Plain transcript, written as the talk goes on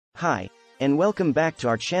Hi, and welcome back to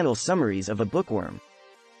our channel Summaries of a Bookworm.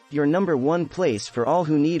 Your number one place for all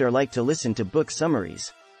who need or like to listen to book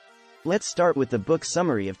summaries. Let's start with the book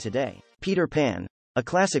summary of today. Peter Pan, a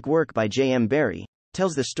classic work by J.M. Barrie,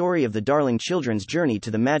 tells the story of the Darling children's journey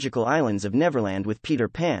to the magical islands of Neverland with Peter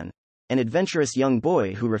Pan, an adventurous young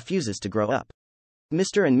boy who refuses to grow up.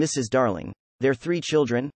 Mr. and Mrs. Darling, their three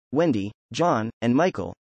children, Wendy, John, and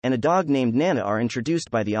Michael, and a dog named Nana are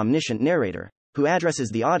introduced by the omniscient narrator, who addresses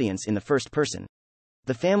the audience in the first person.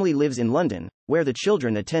 The family lives in London, where the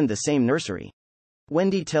children attend the same nursery.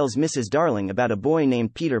 Wendy tells Mrs. Darling about a boy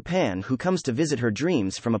named Peter Pan who comes to visit her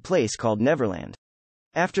dreams from a place called Neverland.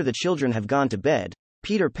 After the children have gone to bed,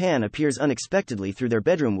 Peter Pan appears unexpectedly through their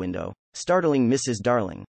bedroom window, startling Mrs.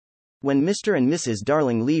 Darling. When Mr. and Mrs.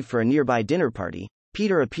 Darling leave for a nearby dinner party,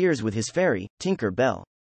 Peter appears with his fairy, Tinker Bell.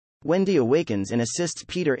 Wendy awakens and assists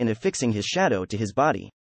Peter in affixing his shadow to his body.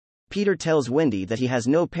 Peter tells Wendy that he has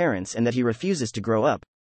no parents and that he refuses to grow up.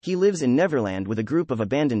 He lives in Neverland with a group of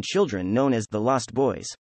abandoned children known as the Lost Boys.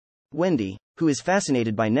 Wendy, who is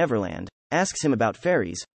fascinated by Neverland, asks him about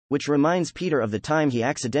fairies, which reminds Peter of the time he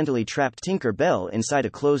accidentally trapped Tinker Bell inside a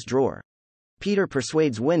closed drawer. Peter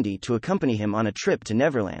persuades Wendy to accompany him on a trip to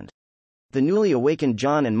Neverland. The newly awakened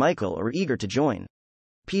John and Michael are eager to join.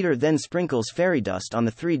 Peter then sprinkles fairy dust on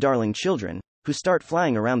the three Darling children, who start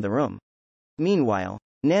flying around the room. Meanwhile,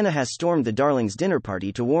 Nana has stormed the Darlings' dinner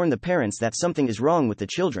party to warn the parents that something is wrong with the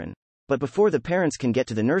children, but before the parents can get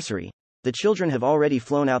to the nursery, the children have already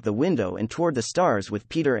flown out the window and toward the stars with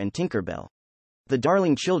Peter and Tinker Bell. The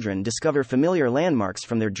Darling children discover familiar landmarks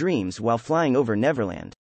from their dreams while flying over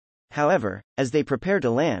Neverland. However, as they prepare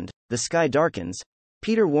to land, the sky darkens.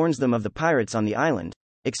 Peter warns them of the pirates on the island,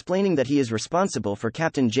 explaining that he is responsible for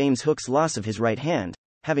Captain James Hook's loss of his right hand,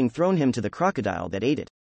 having thrown him to the crocodile that ate it.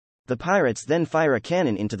 The pirates then fire a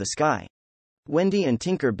cannon into the sky. Wendy and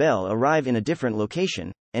Tinker Bell arrive in a different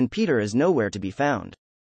location, and Peter is nowhere to be found.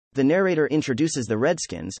 The narrator introduces the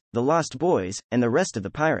Redskins, the Lost Boys, and the rest of the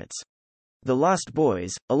pirates. The Lost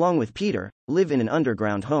Boys, along with Peter, live in an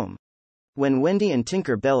underground home. When Wendy and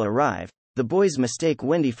Tinker Bell arrive, the boys mistake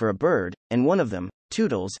Wendy for a bird, and one of them,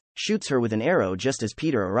 Toodles, shoots her with an arrow just as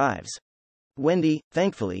Peter arrives. Wendy,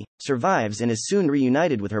 thankfully, survives and is soon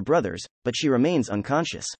reunited with her brothers, but she remains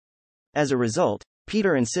unconscious. As a result,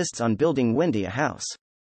 Peter insists on building Wendy a house.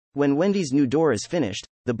 When Wendy's new door is finished,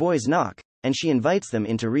 the boys knock, and she invites them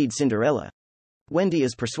in to read Cinderella. Wendy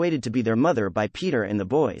is persuaded to be their mother by Peter and the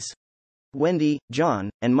boys. Wendy, John,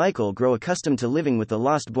 and Michael grow accustomed to living with the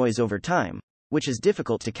Lost Boys over time, which is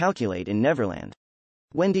difficult to calculate in Neverland.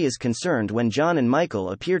 Wendy is concerned when John and Michael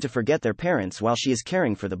appear to forget their parents while she is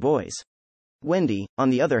caring for the boys. Wendy, on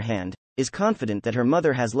the other hand, is confident that her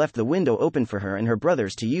mother has left the window open for her and her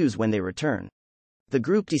brothers to use when they return. The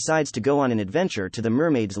group decides to go on an adventure to the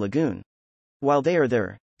Mermaid's Lagoon. While they are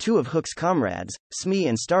there, two of Hook's comrades, Smee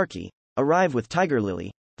and Starkey, arrive with Tiger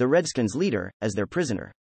Lily, the Redskins' leader, as their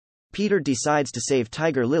prisoner. Peter decides to save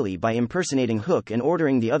Tiger Lily by impersonating Hook and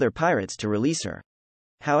ordering the other pirates to release her.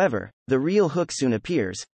 However, the real Hook soon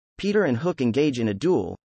appears. Peter and Hook engage in a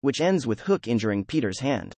duel, which ends with Hook injuring Peter's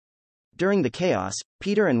hand. During the chaos,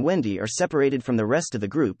 Peter and Wendy are separated from the rest of the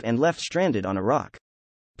group and left stranded on a rock.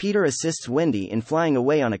 Peter assists Wendy in flying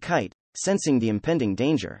away on a kite, sensing the impending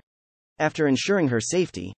danger. After ensuring her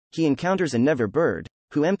safety, he encounters a Never bird,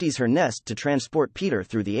 who empties her nest to transport Peter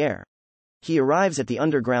through the air. He arrives at the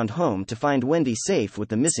underground home to find Wendy safe with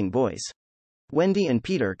the missing boys. Wendy and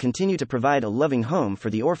Peter continue to provide a loving home for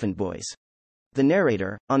the orphaned boys. The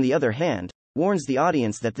narrator, on the other hand, warns the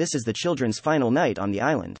audience that this is the children's final night on the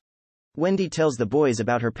island. Wendy tells the boys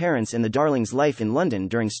about her parents and the Darlings' life in London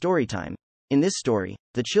during story time. In this story,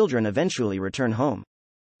 the children eventually return home.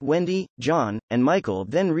 Wendy, John, and Michael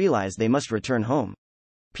then realize they must return home.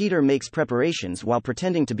 Peter makes preparations while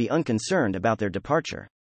pretending to be unconcerned about their departure.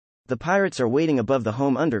 The pirates are waiting above the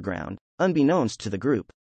home underground, unbeknownst to the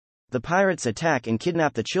group. The pirates attack and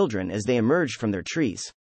kidnap the children as they emerge from their trees.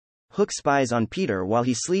 Hook spies on Peter while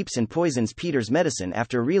he sleeps and poisons Peter's medicine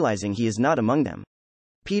after realizing he is not among them.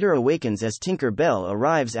 Peter awakens as Tinker Bell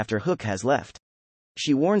arrives after Hook has left.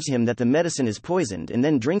 She warns him that the medicine is poisoned and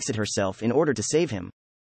then drinks it herself in order to save him.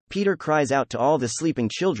 Peter cries out to all the sleeping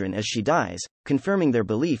children as she dies, confirming their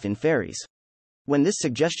belief in fairies. When this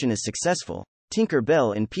suggestion is successful, Tinker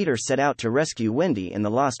Bell and Peter set out to rescue Wendy and the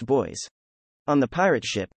Lost Boys. On the pirate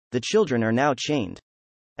ship, the children are now chained.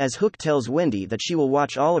 As Hook tells Wendy that she will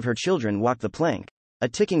watch all of her children walk the plank, a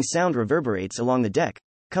ticking sound reverberates along the deck,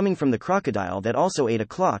 coming from the crocodile that also ate a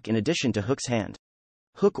clock in addition to Hook's hand.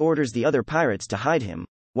 Hook orders the other pirates to hide him,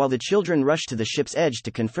 while the children rush to the ship's edge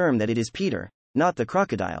to confirm that it is Peter, not the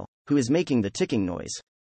crocodile, who is making the ticking noise.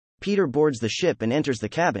 Peter boards the ship and enters the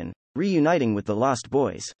cabin, reuniting with the lost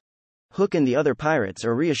boys. Hook and the other pirates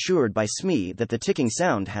are reassured by Smee that the ticking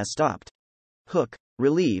sound has stopped. Hook,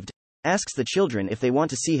 relieved, asks the children if they want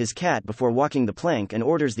to see his cat before walking the plank and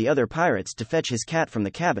orders the other pirates to fetch his cat from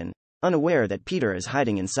the cabin, unaware that Peter is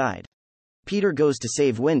hiding inside. Peter goes to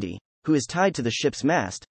save Wendy, who is tied to the ship's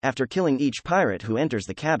mast, after killing each pirate who enters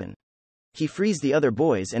the cabin. He frees the other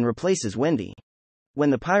boys and replaces Wendy. When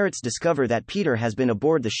the pirates discover that Peter has been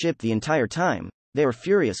aboard the ship the entire time, they are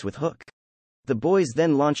furious with Hook. The boys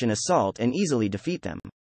then launch an assault and easily defeat them.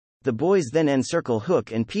 The boys then encircle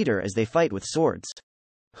Hook and Peter as they fight with swords.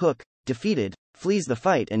 Hook, defeated, flees the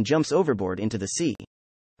fight and jumps overboard into the sea.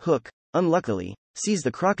 Hook, unluckily, sees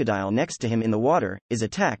the crocodile next to him in the water, is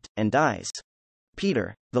attacked, and dies.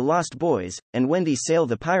 Peter, the lost boys, and Wendy sail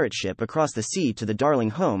the pirate ship across the sea to the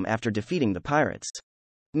Darling home after defeating the pirates.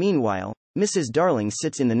 Meanwhile, Mrs. Darling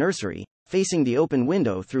sits in the nursery, facing the open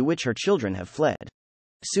window through which her children have fled.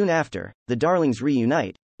 Soon after, the Darlings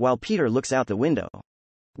reunite, while Peter looks out the window.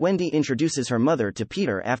 Wendy introduces her mother to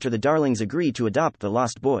Peter after the Darlings agree to adopt the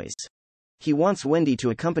lost boys. He wants Wendy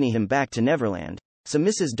to accompany him back to Neverland, so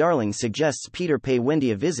Mrs. Darling suggests Peter pay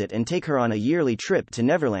Wendy a visit and take her on a yearly trip to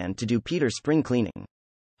Neverland to do Peter's spring cleaning.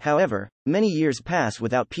 However, many years pass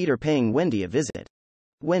without Peter paying Wendy a visit.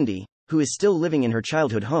 Wendy, who is still living in her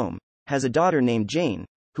childhood home, has a daughter named Jane,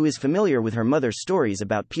 who is familiar with her mother's stories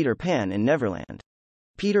about Peter Pan and Neverland.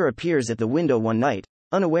 Peter appears at the window one night,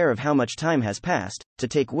 unaware of how much time has passed, to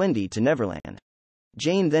take Wendy to Neverland.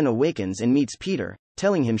 Jane then awakens and meets Peter,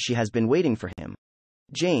 telling him she has been waiting for him.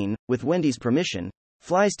 Jane, with Wendy's permission,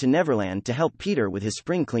 flies to Neverland to help Peter with his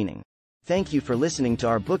spring cleaning. Thank you for listening to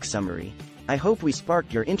our book summary. I hope we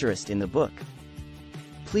sparked your interest in the book.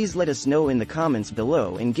 Please let us know in the comments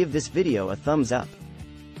below and give this video a thumbs up.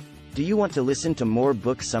 Do you want to listen to more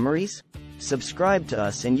book summaries? Subscribe to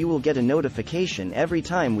us and you will get a notification every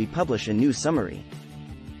time we publish a new summary.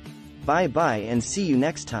 Bye bye and see you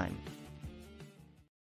next time.